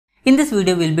In this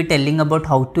video, we will be telling about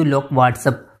how to lock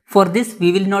WhatsApp. For this,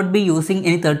 we will not be using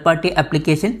any third-party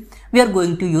application. We are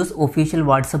going to use official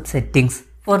WhatsApp settings.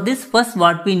 For this, first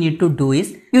what we need to do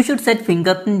is, you should set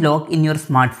fingerprint lock in your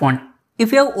smartphone.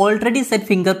 If you have already set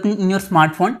fingerprint in your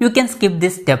smartphone, you can skip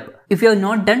this step. If you have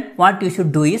not done, what you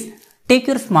should do is, take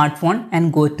your smartphone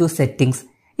and go to settings.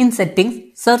 In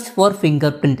settings, search for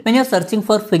fingerprint. When you are searching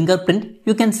for fingerprint,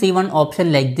 you can see one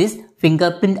option like this,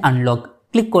 fingerprint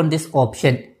unlock. Click on this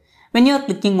option. When you are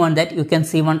clicking on that, you can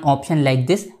see one option like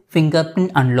this,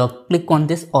 fingerprint unlock. Click on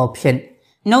this option.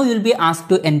 Now you will be asked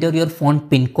to enter your phone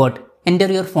PIN code.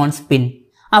 Enter your phone's PIN.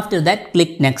 After that,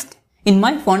 click next. In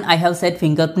my phone, I have set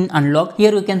fingerprint unlock.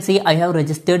 Here you can see I have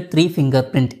registered 3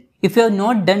 fingerprint. If you have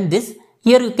not done this,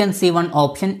 here you can see one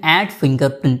option, add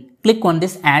fingerprint. Click on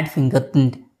this add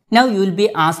fingerprint. Now you will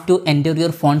be asked to enter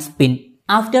your phone's PIN.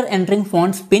 After entering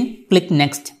phone's PIN, click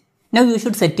next. Now you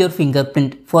should set your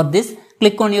fingerprint. For this,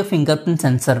 click on your fingerprint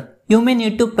sensor. You may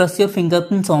need to press your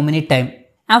fingerprint so many times.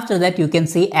 After that, you can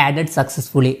see added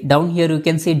successfully. Down here you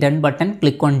can see done button,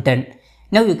 click on done.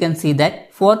 Now you can see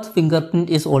that 4th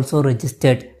fingerprint is also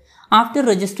registered. After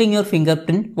registering your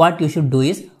fingerprint, what you should do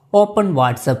is open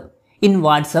WhatsApp. In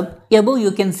WhatsApp, above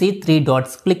you can see 3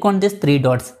 dots. Click on these 3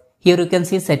 dots. Here you can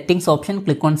see settings option,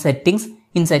 click on settings.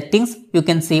 In settings, you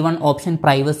can see one option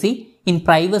privacy. In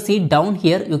privacy, down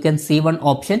here you can see one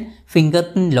option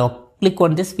fingerprint lock. Click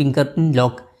on this fingerprint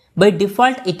lock. By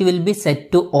default, it will be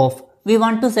set to off. We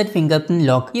want to set fingerprint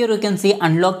lock. Here you can see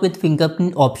unlock with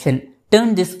fingerprint option.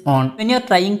 Turn this on. When you are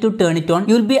trying to turn it on,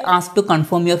 you will be asked to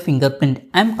confirm your fingerprint.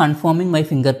 I am confirming my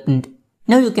fingerprint.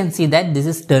 Now you can see that this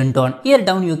is turned on. Here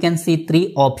down you can see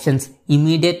 3 options.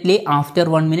 Immediately, after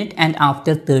 1 minute and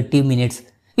after 30 minutes.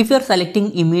 If you are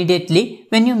selecting immediately,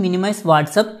 when you minimize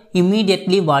WhatsApp,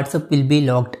 immediately WhatsApp will be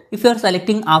locked. If you are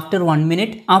selecting after 1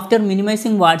 minute, after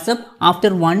minimizing WhatsApp,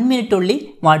 after 1 minute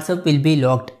only, WhatsApp will be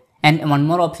locked. And one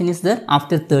more option is there,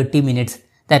 after 30 minutes.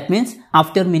 That means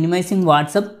after minimizing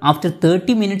WhatsApp, after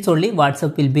 30 minutes only,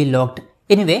 WhatsApp will be locked.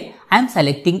 Anyway, I am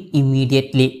selecting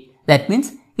immediately. That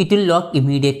means it will lock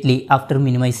immediately after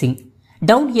minimizing.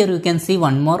 Down here you can see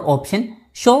one more option,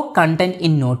 show content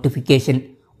in notification.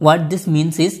 What this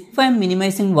means is, if I am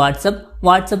minimizing WhatsApp,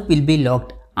 WhatsApp will be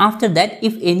locked. After that,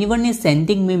 if anyone is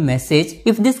sending me message,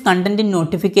 if this content in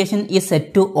notification is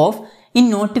set to off, in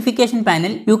notification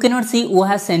panel, you cannot see who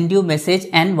has sent you message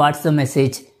and what's the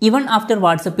message. Even after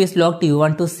WhatsApp is locked, you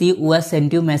want to see who has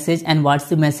sent you message and what's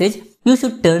the message, you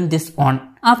should turn this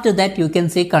on. After that, you can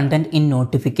see content in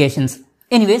notifications.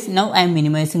 Anyways, now I am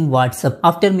minimizing WhatsApp.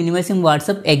 After minimizing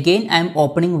WhatsApp, again I am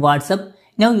opening WhatsApp.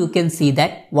 Now you can see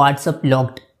that WhatsApp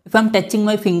locked. If I am touching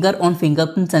my finger on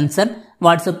fingerprint sensor,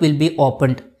 WhatsApp will be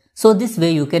opened. So this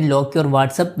way you can lock your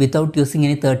WhatsApp without using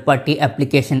any third-party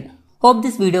application. Hope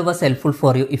this video was helpful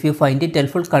for you. If you find it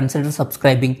helpful, consider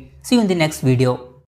subscribing. See you in the next video.